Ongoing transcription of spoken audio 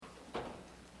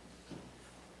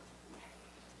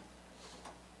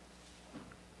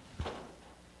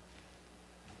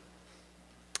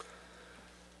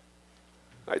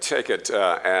I take it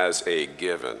as a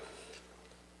given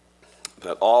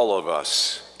that all of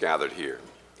us gathered here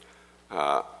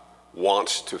want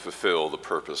to fulfill the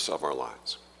purpose of our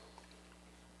lives.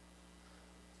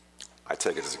 I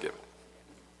take it as a given,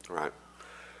 right?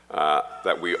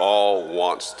 That we all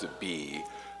want to be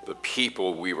the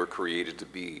people we were created to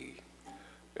be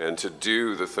and to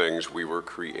do the things we were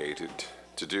created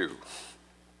to do.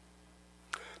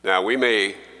 Now, we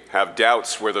may have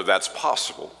doubts whether that's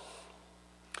possible.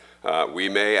 We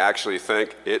may actually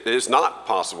think it is not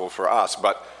possible for us,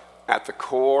 but at the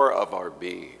core of our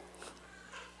being,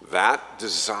 that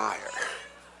desire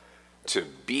to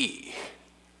be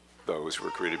those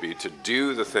we're created to be, to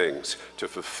do the things, to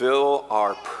fulfill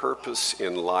our purpose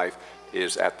in life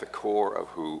is at the core of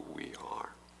who we are.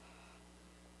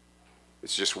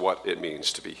 It's just what it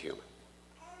means to be human.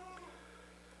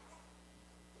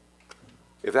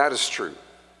 If that is true,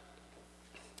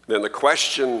 then the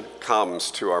question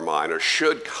comes to our mind, or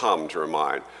should come to our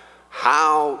mind,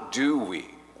 how do we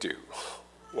do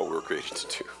what we're created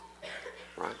to do,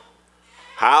 right?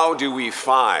 How do we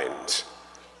find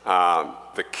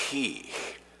the key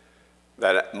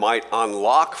that might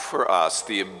unlock for us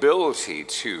the ability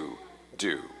to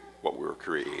do what we were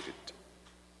created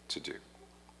to do?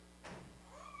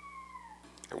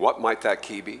 And what might that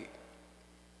key be?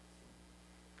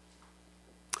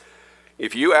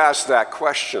 If you ask that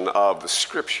question of the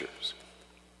Scriptures,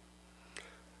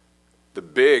 the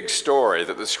big story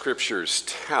that the Scriptures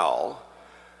tell,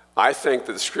 I think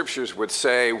that the Scriptures would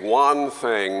say one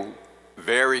thing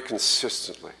very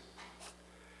consistently.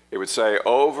 It would say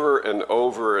over and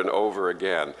over and over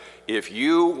again, if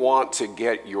you want to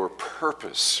get your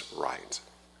purpose right,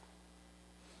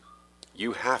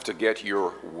 you have to get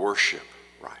your worship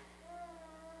right.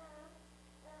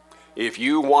 If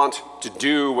you want to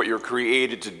do what you're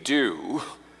created to do,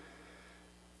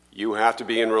 you have to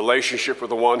be in relationship with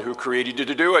the one who created you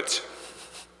to do it.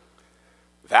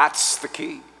 That's the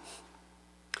key.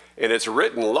 And it's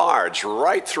written large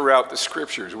right throughout the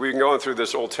Scriptures. We've been going through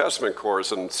this Old Testament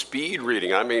course and speed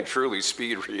reading. I mean, truly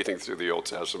speed reading through the Old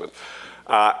Testament.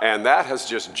 And that has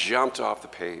just jumped off the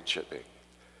page at me.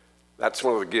 That's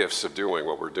one of the gifts of doing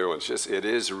what we're doing. It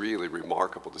is really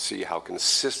remarkable to see how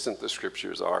consistent the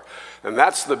Scriptures are. And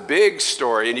that's the big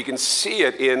story, and you can see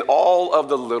it in all of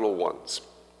the little ones.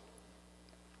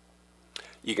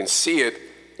 You can see it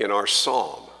in our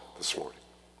psalm this morning.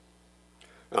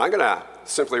 And I'm going to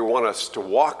simply want us to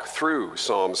walk through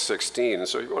Psalm 16. And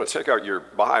so if you want to take out your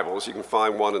Bibles, you can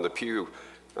find one in the pew,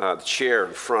 the chair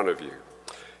in front of you.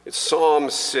 It's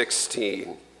Psalm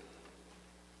 16.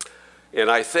 And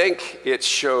I think it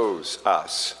shows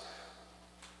us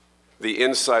the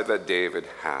insight that David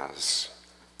has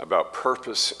about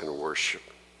purpose and worship.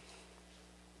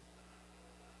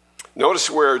 Notice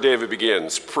where David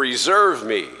begins. Preserve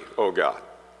me, O God,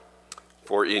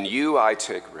 for in you I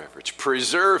take refuge.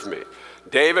 Preserve me.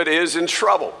 David is in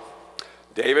trouble.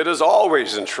 David is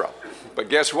always in trouble. But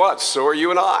guess what? So are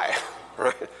you and I,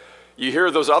 right? You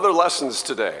hear those other lessons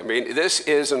today. I mean, this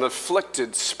is an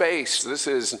afflicted space. This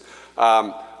is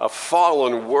a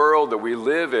fallen world that we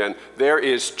live in. There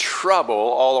is trouble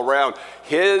all around.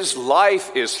 His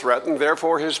life is threatened,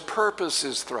 therefore his purpose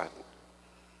is threatened.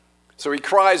 So he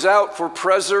cries out for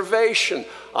preservation.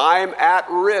 I'm at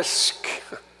risk.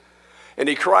 And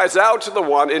he cries out to the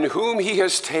one in whom he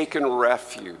has taken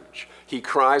refuge. He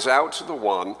cries out to the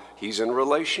one he's in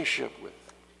relationship with.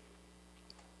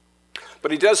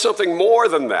 But he does something more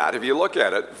than that. If you look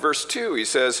at it, verse 2, he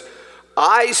says,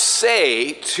 I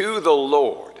say to the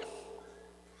Lord,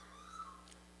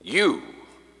 you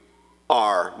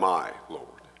are my Lord.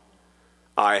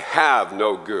 I have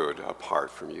no good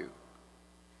apart from you.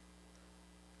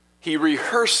 He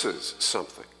rehearses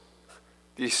something.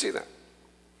 Do you see that?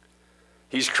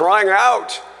 He's crying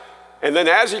out, and then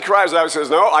as he cries out, he says,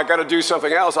 no, I got to do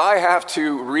something else. I have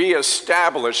to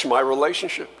reestablish my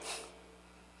relationship.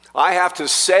 I have to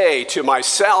say to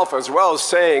myself as well as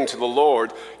saying to the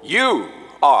Lord, you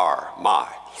are my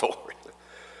Lord.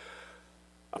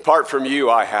 Apart from you,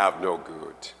 I have no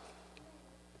good.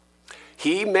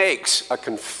 He makes a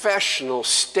confessional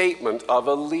statement of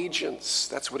allegiance.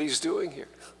 That's what he's doing here.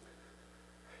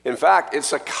 In fact,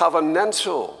 it's a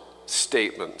covenantal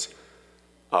statement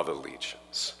of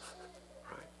allegiance.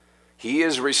 Right? He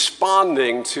is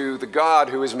responding to the God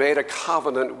who has made a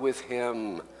covenant with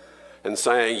him and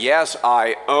saying, yes,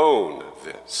 I own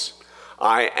this.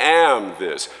 I am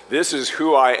this. This is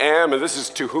who I am, and this is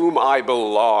to whom I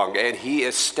belong. And he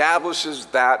establishes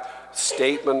that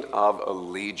statement of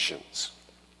allegiance.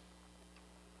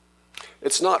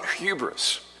 It's not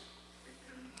hubris.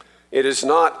 It is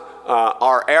not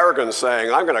our arrogance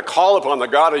saying, I'm going to call upon the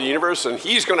God of the universe and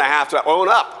he's going to have to own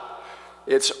up.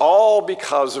 It's all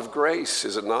because of grace,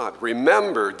 is it not?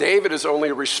 Remember, David is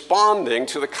only responding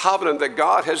to the covenant that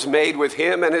God has made with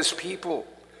him and his people.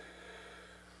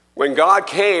 When God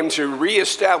came to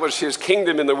reestablish his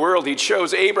kingdom in the world, he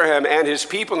chose Abraham and his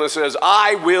people and says,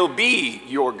 I will be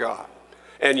your God,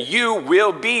 and you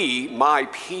will be my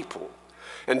people.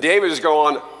 And David is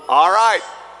going, all right,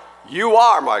 you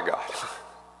are my God.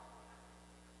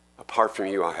 Apart from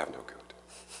you, I have no good.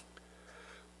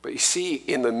 But you see,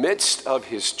 in the midst of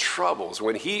his troubles,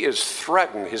 when he is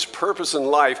threatened, his purpose in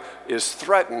life is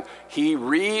threatened, he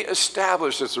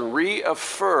reestablishes and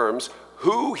reaffirms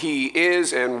who he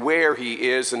is and where he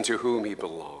is and to whom he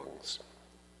belongs.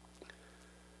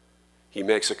 He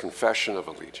makes a confession of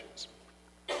allegiance.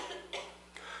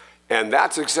 And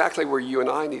that's exactly where you and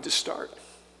I need to start.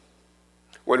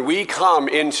 When we come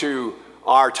into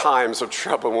our times of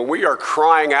trouble, when we are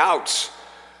crying out,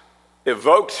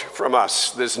 evoked from us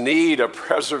this need of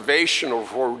preservation or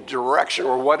for direction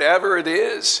or whatever it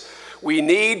is, we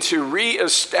need to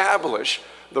reestablish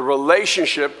the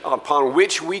relationship upon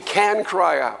which we can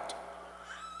cry out.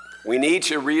 We need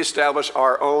to reestablish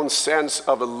our own sense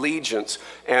of allegiance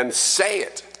and say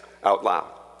it out loud.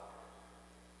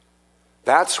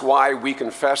 That's why we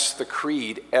confess the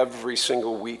creed every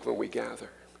single week when we gather.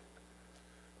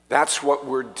 That's what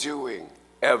we're doing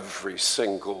every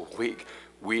single week.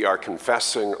 We are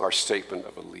confessing our statement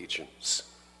of allegiance.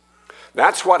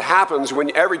 That's what happens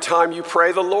when every time you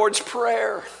pray the Lord's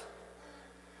Prayer.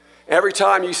 Every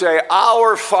time you say,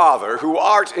 Our Father, who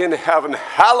art in heaven,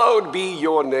 hallowed be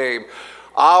your name.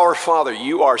 Our Father,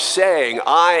 you are saying,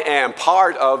 I am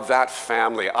part of that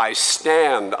family. I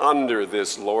stand under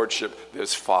this lordship,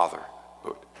 this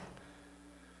fatherhood.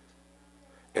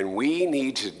 And we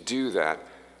need to do that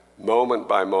moment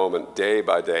by moment, day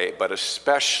by day, but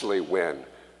especially when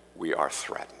we are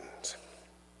threatened.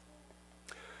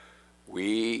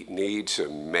 We need to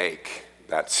make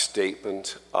that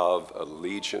statement of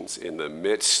allegiance in the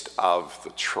midst of the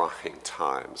trying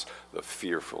times, the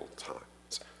fearful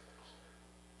times.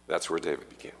 That's where David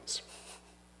begins.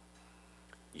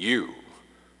 You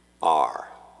are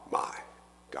my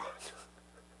God.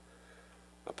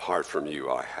 Apart from you,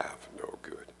 I have no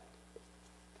good.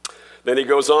 Then he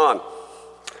goes on,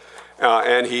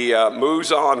 and he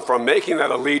moves on from making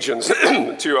that allegiance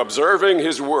to observing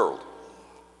his world.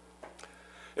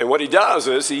 And what he does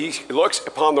is he looks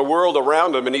upon the world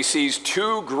around him and he sees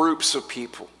two groups of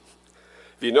people.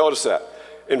 If you notice that,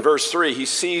 in verse 3, he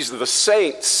sees the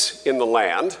saints in the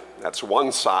land. That's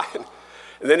one side.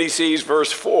 And then he sees,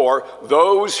 verse 4,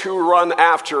 those who run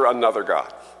after another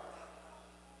God.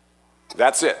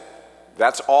 That's it.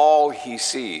 That's all he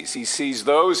sees. He sees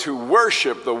those who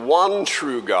worship the one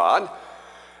true God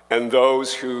and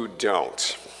those who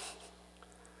don't.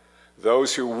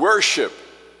 Those who worship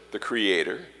the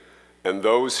Creator and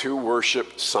those who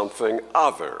worship something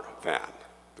other than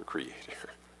the Creator.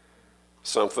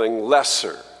 Something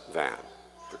lesser than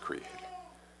the Creator.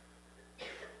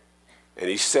 And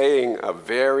he's saying a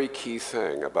very key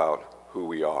thing about who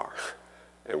we are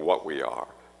and what we are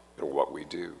and what we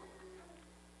do.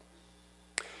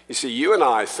 You see, you and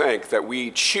I think that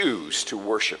we choose to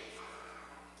worship.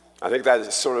 I think that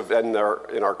is sort of in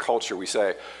our culture. We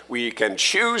say we can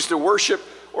choose to worship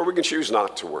or we can choose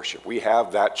not to worship. We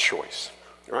have that choice,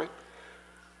 right?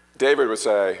 David would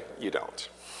say, you don't.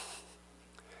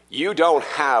 You don't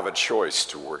have a choice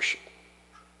to worship.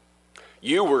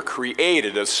 You were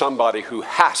created as somebody who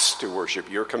has to worship.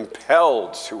 You're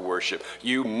compelled to worship.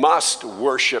 You must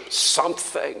worship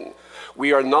something.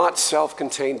 We are not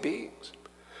self-contained beings.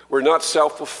 We're not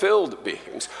self-fulfilled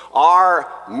beings. Our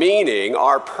meaning,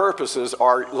 our purposes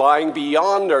are lying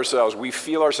beyond ourselves. We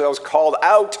feel ourselves called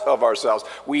out of ourselves.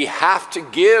 We have to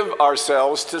give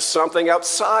ourselves to something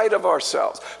outside of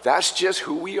ourselves. That's just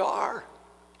who we are.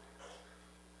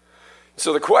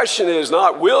 So the question is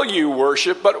not will you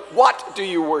worship, but what do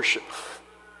you worship?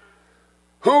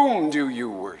 Whom do you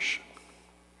worship?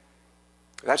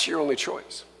 That's your only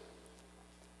choice.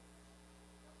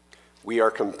 We are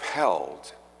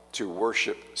compelled to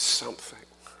worship something.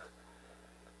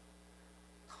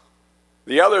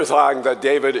 The other thing that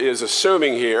David is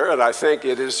assuming here, and I think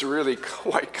it is really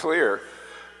quite clear,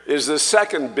 is the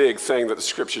second big thing that the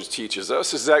scriptures teaches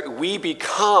us, is that we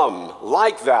become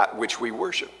like that which we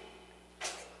worship.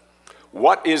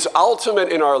 What is ultimate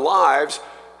in our lives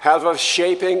have a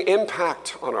shaping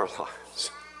impact on our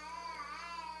lives.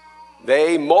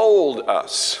 They mold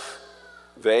us.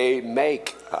 They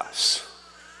make us.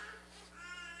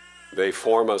 They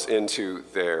form us into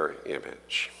their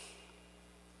image.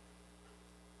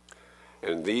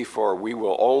 And therefore we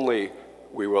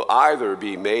will either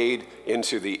be made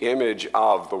into the image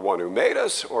of the one who made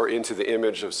us or into the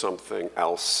image of something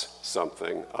else,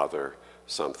 something other,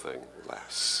 something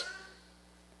less.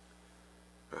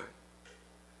 Right?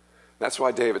 That's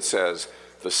why David says,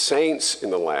 the saints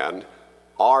in the land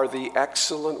are the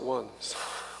excellent ones,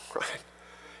 right?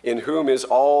 In whom is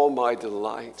all my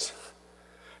delight.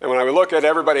 And when I look at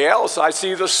everybody else, I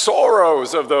see the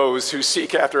sorrows of those who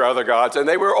seek after other gods, and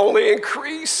they will only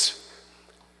increase.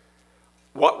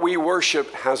 What we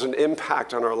worship has an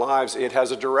impact on our lives. It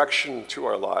has a direction to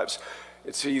our lives.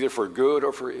 It's either for good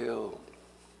or for ill.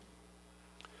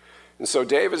 And so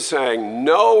David's saying,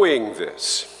 knowing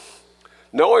this,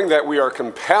 knowing that we are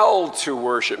compelled to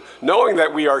worship, knowing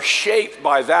that we are shaped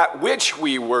by that which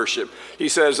we worship, he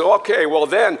says, okay, well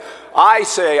then I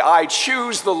say I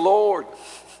choose the Lord.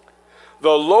 The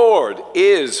Lord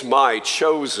is my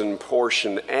chosen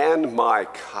portion and my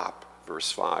cup.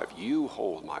 Verse 5, you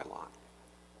hold my lot.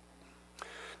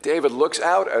 David looks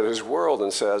out at his world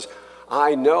and says,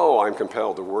 I know I'm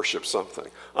compelled to worship something.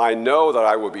 I know that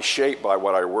I will be shaped by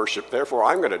what I worship. Therefore,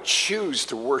 I'm going to choose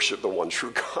to worship the one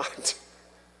true God.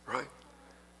 Right?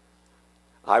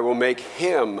 I will make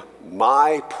him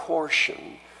my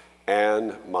portion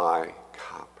and my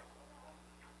cup.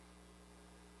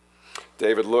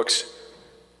 David looks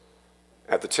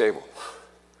at the table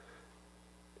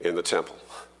in the temple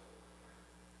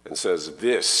and says,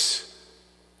 this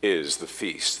is the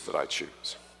feast that I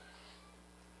choose.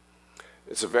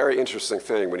 It's a very interesting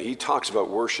thing. When he talks about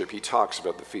worship, he talks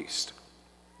about the feast.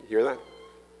 You hear that?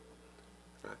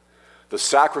 Right. The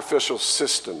sacrificial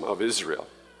system of Israel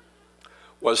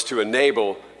was to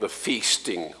enable the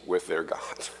feasting with their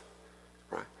God.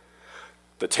 Right?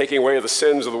 The taking away of the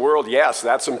sins of the world, yes,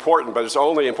 that's important, but it's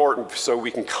only important so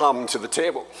we can come to the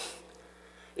table.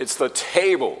 It's the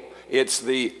table. It's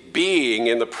the being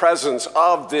in the presence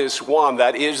of this one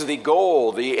that is the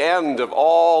goal, the end of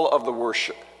all of the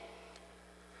worship.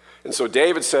 And so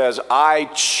David says, I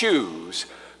choose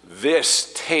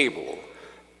this table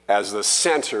as the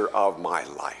center of my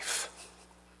life.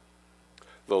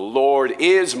 The Lord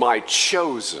is my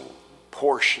chosen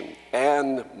portion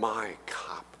and my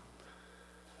cup.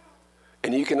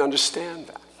 And you can understand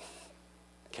that,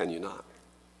 can you not?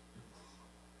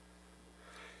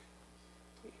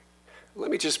 Let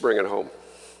me just bring it home.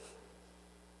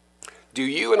 Do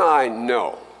you and I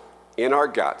know in our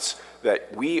guts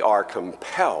that we are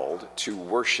compelled to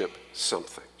worship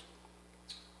something?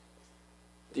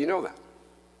 Do you know that?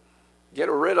 Get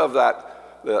rid of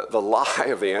that, the lie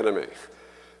of the enemy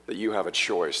that you have a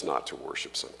choice not to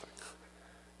worship something.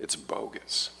 It's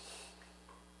bogus.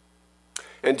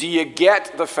 And do you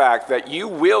get the fact that you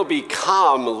will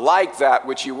become like that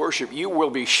which you worship? You will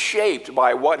be shaped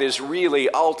by what is really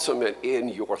ultimate in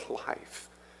your life.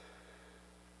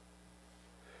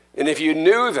 And if you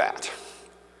knew that,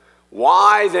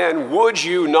 why then would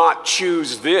you not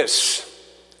choose this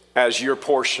as your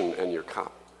portion and your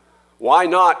cup? Why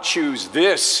not choose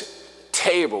this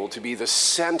table to be the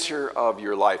center of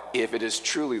your life if it is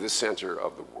truly the center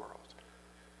of the world?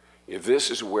 If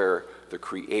this is where the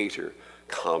Creator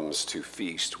comes to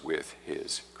feast with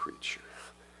his creature,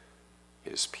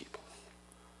 his people.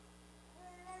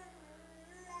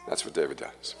 That's what David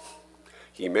does.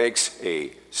 He makes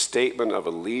a statement of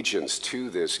allegiance to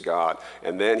this God,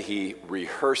 and then he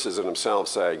rehearses it himself,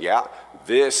 saying, yeah,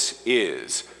 this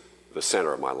is the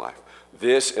center of my life.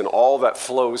 This and all that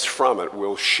flows from it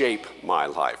will shape my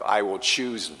life. I will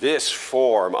choose this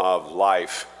form of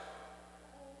life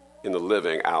in the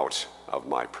living out of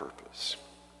my purpose.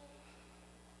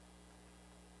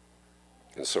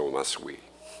 And so must we.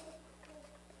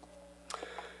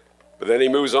 But then he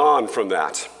moves on from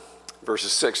that,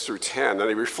 verses 6 through 10, and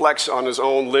he reflects on his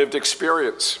own lived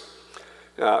experience.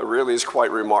 It really is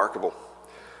quite remarkable.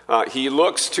 He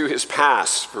looks to his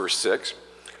past, verse 6,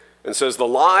 and says, the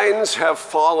lines have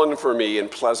fallen for me in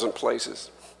pleasant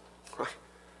places. Right?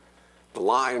 The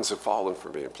lines have fallen for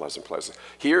me in pleasant places.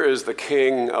 Here is the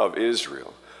king of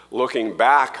Israel looking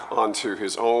back onto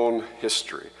his own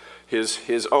history,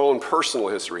 his own personal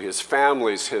history, his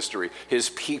family's history, his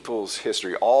people's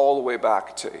history, all the way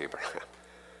back to Abraham,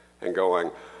 and going,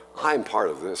 I'm part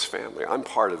of this family. I'm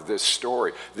part of this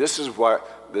story. This is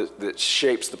what that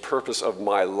shapes the purpose of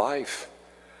my life.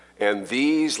 And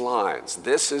these lines,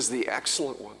 this is the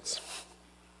excellent ones.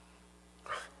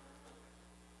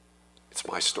 It's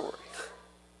my story.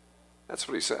 That's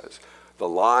what he says. The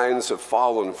lines have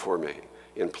fallen for me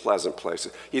in pleasant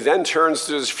places. He then turns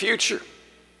to his future.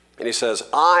 And he says,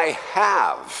 I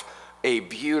have a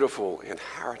beautiful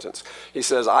inheritance. He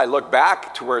says, I look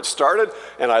back to where it started,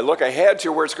 and I look ahead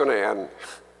to where it's going to end.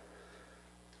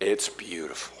 It's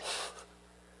beautiful.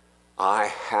 I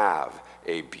have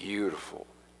a beautiful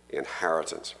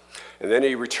inheritance. And then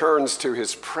he returns to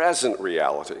his present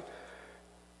reality,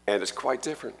 and it's quite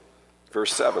different.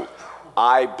 Verse 7,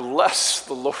 I bless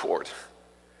the Lord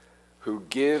who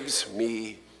gives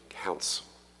me counsel.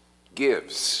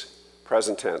 Gives,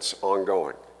 present tense,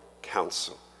 ongoing,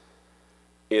 counsel.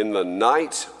 In the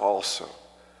night also,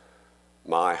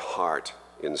 my heart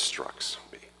instructs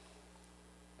me.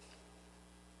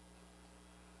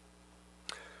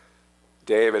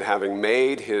 David, having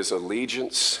made his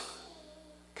allegiance,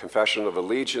 confession of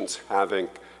allegiance, having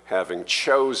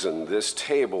chosen this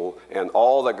table and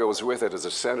all that goes with it as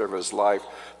the center of his life,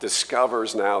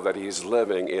 discovers now that he's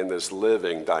living in this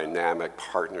living, dynamic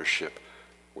partnership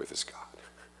with his God.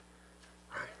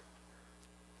 Right?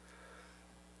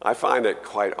 I find it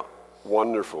quite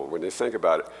wonderful when you think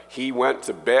about it. He went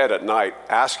to bed at night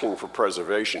asking for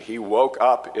preservation. He woke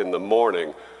up in the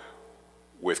morning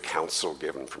with counsel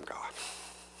given from God.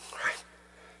 Right?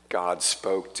 God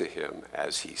spoke to him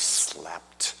as he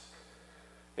slept.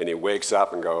 And he wakes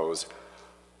up and goes,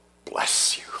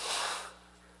 bless you.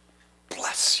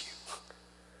 Bless you.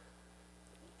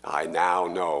 I now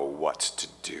know what to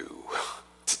do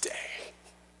today.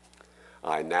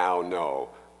 I now know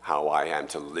how I am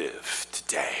to live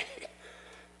today.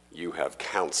 You have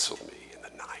counseled me in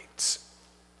the night.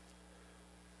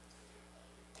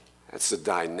 That's a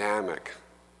dynamic,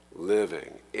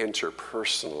 living,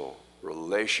 interpersonal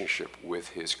relationship with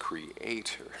his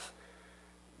Creator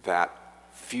that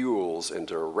fuels and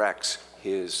directs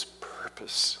his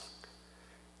purpose,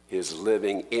 his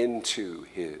living into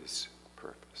his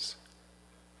purpose.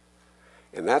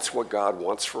 And that's what God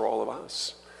wants for all of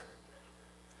us.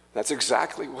 That's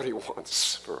exactly what he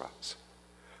wants for us.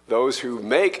 Those who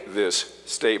make this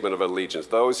statement of allegiance,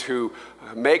 those who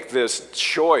make this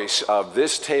choice of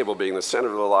this table being the center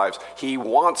of their lives, he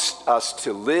wants us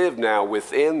to live now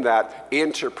within that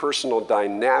interpersonal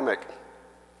dynamic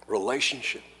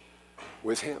relationship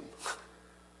with him.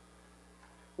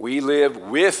 We live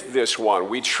with this one.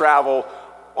 We travel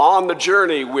on the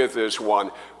journey with this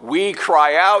one. We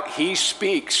cry out, he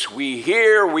speaks. We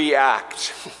hear, we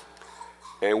act.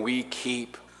 And we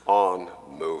keep on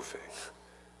moving,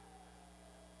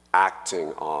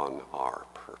 acting on our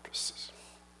purposes.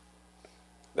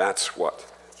 That's what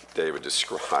David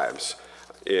describes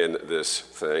in this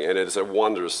thing, and it is a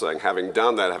wondrous thing. Having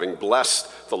done that, having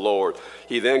blessed the Lord,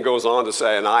 he then goes on to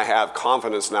say, and I have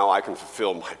confidence now I can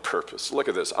fulfill my purpose. Look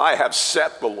at this. I have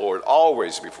set the Lord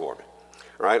always before me,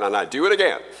 right? And I do it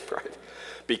again, right?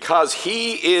 Because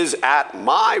he is at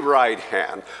my right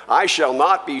hand, I shall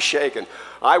not be shaken.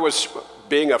 I was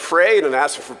being afraid and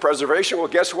asking for preservation. Well,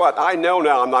 guess what? I know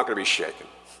now I'm not going to be shaken.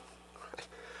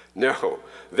 No.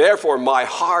 Therefore, my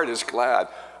heart is glad.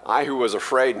 I who was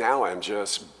afraid, now am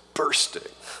just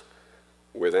bursting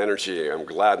with energy and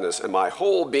gladness, and my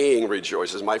whole being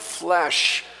rejoices. My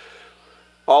flesh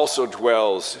also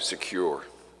dwells secure.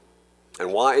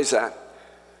 And why is that?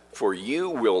 For you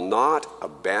will not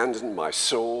abandon my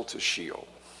soul to Sheol,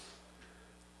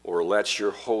 or let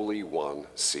your Holy One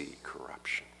see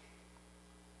corruption.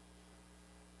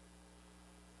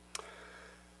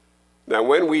 Now,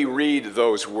 when we read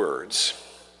those words,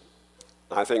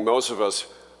 I think most of us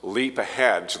leap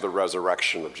ahead to the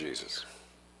resurrection of Jesus.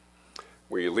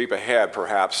 We leap ahead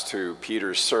perhaps to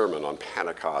Peter's sermon on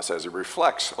Pentecost as he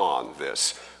reflects on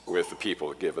this with the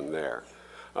people given there.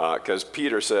 Because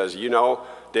Peter says, you know,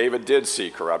 David did see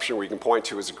corruption. We can point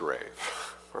to his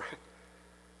grave. Right?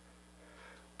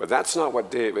 But that's not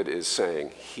what David is saying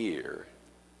here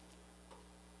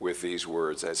with these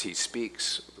words as he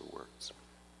speaks the words.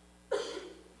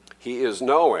 He is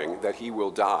knowing that he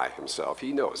will die himself.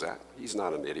 He knows that. He's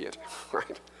not an idiot,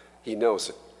 right? He knows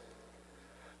it.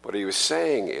 What he was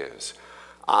saying is,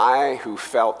 I who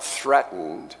felt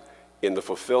threatened in the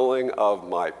fulfilling of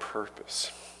my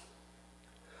purpose,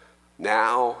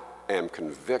 now am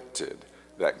convicted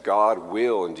that God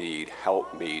will indeed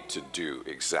help me to do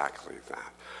exactly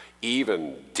that.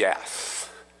 Even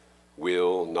death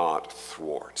will not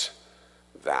thwart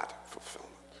that fulfillment.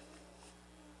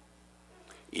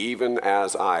 Even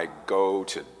as I go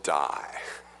to die,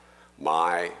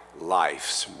 my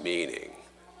life's meaning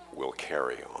will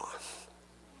carry on.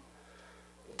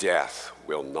 Death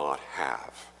will not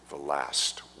have the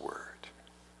last word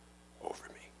over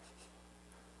me.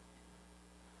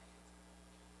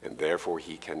 And therefore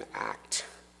he can act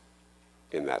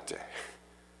in that day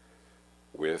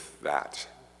with that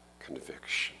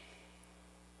conviction.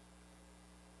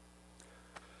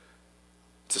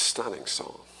 It's a stunning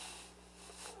song.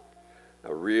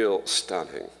 A real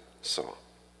stunning song.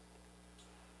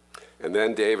 And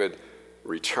then David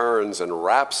returns and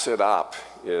wraps it up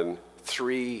in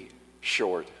 3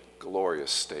 short,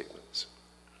 glorious statements.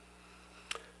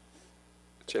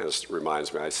 Janice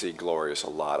reminds me, I see glorious a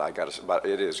lot. But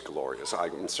it is glorious.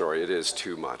 I'm sorry, it is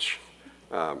too much.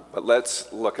 But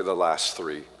let's look at the last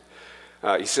 3.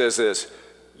 He says this,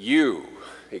 you,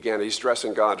 again, he's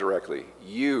addressing God directly,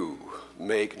 you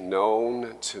make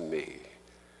known to me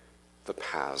the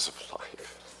paths of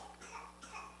life.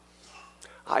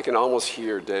 I can almost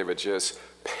hear David just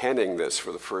penning this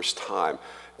for the first time,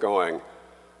 going,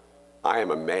 I am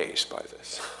amazed by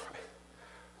this.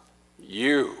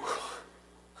 You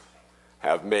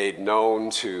have made known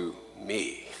to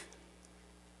me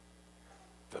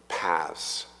the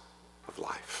paths of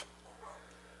life,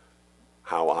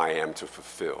 how I am to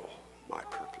fulfill my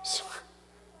purpose.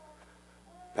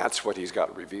 That's what he's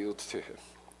got revealed to him.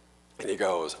 And he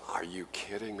goes, are you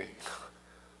kidding me?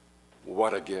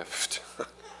 What a gift.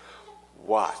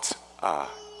 What a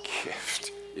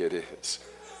gift it is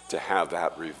to have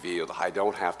that revealed. I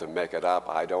don't have to make it up.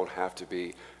 I don't have to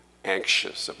be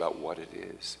anxious about what it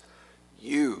is.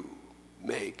 You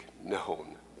make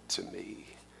known to me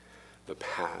the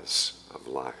paths of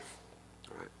life.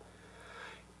 Right?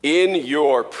 In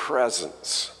your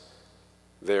presence,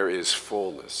 there is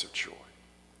fullness of joy.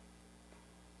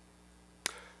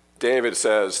 David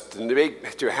says,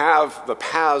 to have the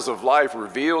paths of life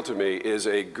revealed to me is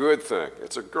a good thing.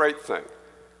 It's a great thing.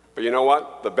 But you know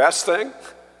what? The best thing?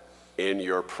 In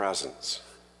your presence,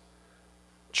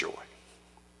 joy.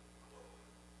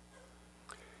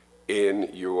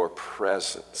 In your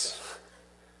presence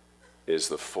is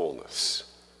the fullness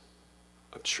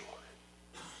of joy.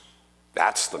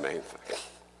 That's the main thing.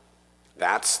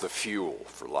 That's the fuel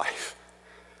for life.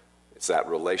 It's that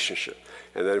relationship.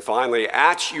 And then finally,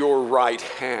 at your right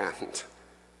hand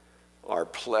are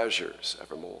pleasures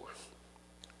evermore.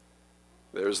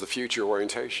 There's the future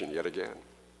orientation yet again.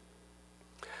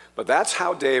 But that's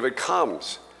how David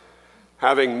comes,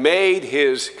 having made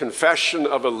his confession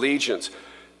of allegiance.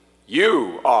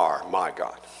 You are my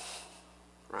God,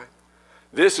 right?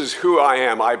 This is who I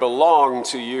am. I belong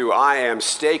to you. I am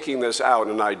staking this out,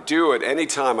 and I do it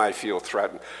anytime I feel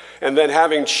threatened. And then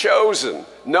having chosen,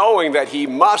 knowing that he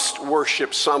must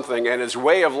worship something and his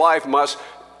way of life must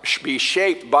be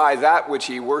shaped by that which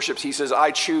he worships, he says, I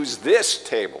choose this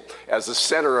table as the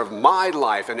center of my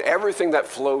life and everything that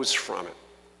flows from it.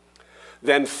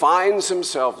 Then finds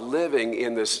himself living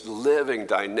in this living,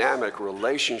 dynamic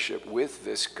relationship with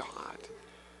this God.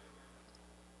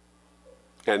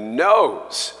 And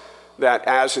knows that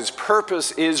as his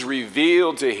purpose is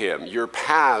revealed to him, your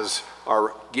paths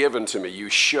are given to me. You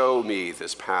show me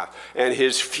this path. And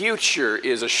his future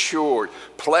is assured,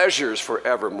 pleasures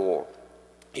forevermore.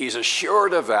 He's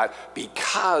assured of that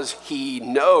because he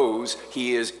knows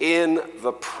he is in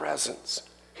the presence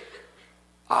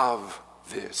of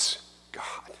this God.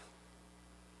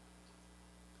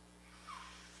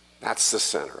 That's the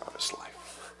center of his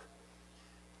life.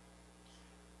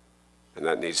 And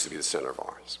that needs to be the center of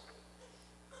ours,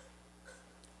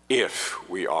 if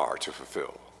we are to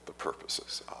fulfill the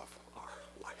purposes of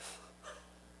our life.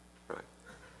 Right?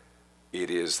 It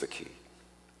is the key.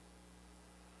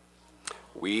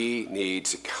 We need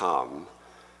to come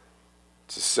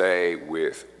to say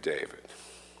with David,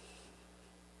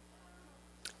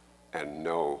 and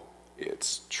know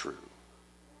it's true,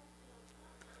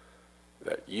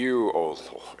 that you, O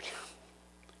Lord,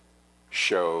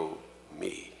 show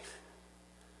me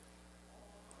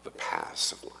the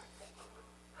paths of life.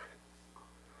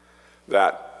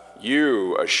 That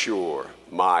you assure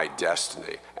my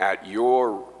destiny. At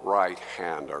your right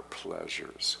hand are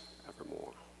pleasures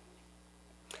evermore.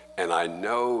 And I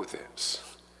know this.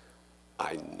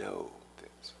 I know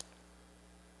this.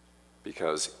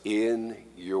 Because in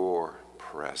your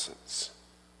presence,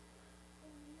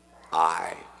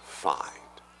 I find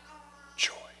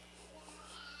joy.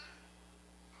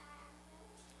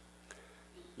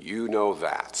 You know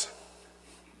that.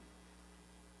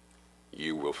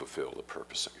 You will fulfill the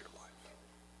purpose of your life.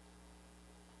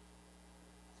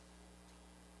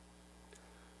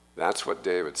 That's what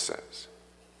David says.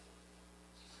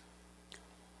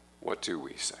 What do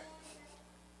we say?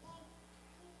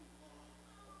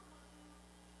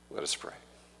 Let us pray.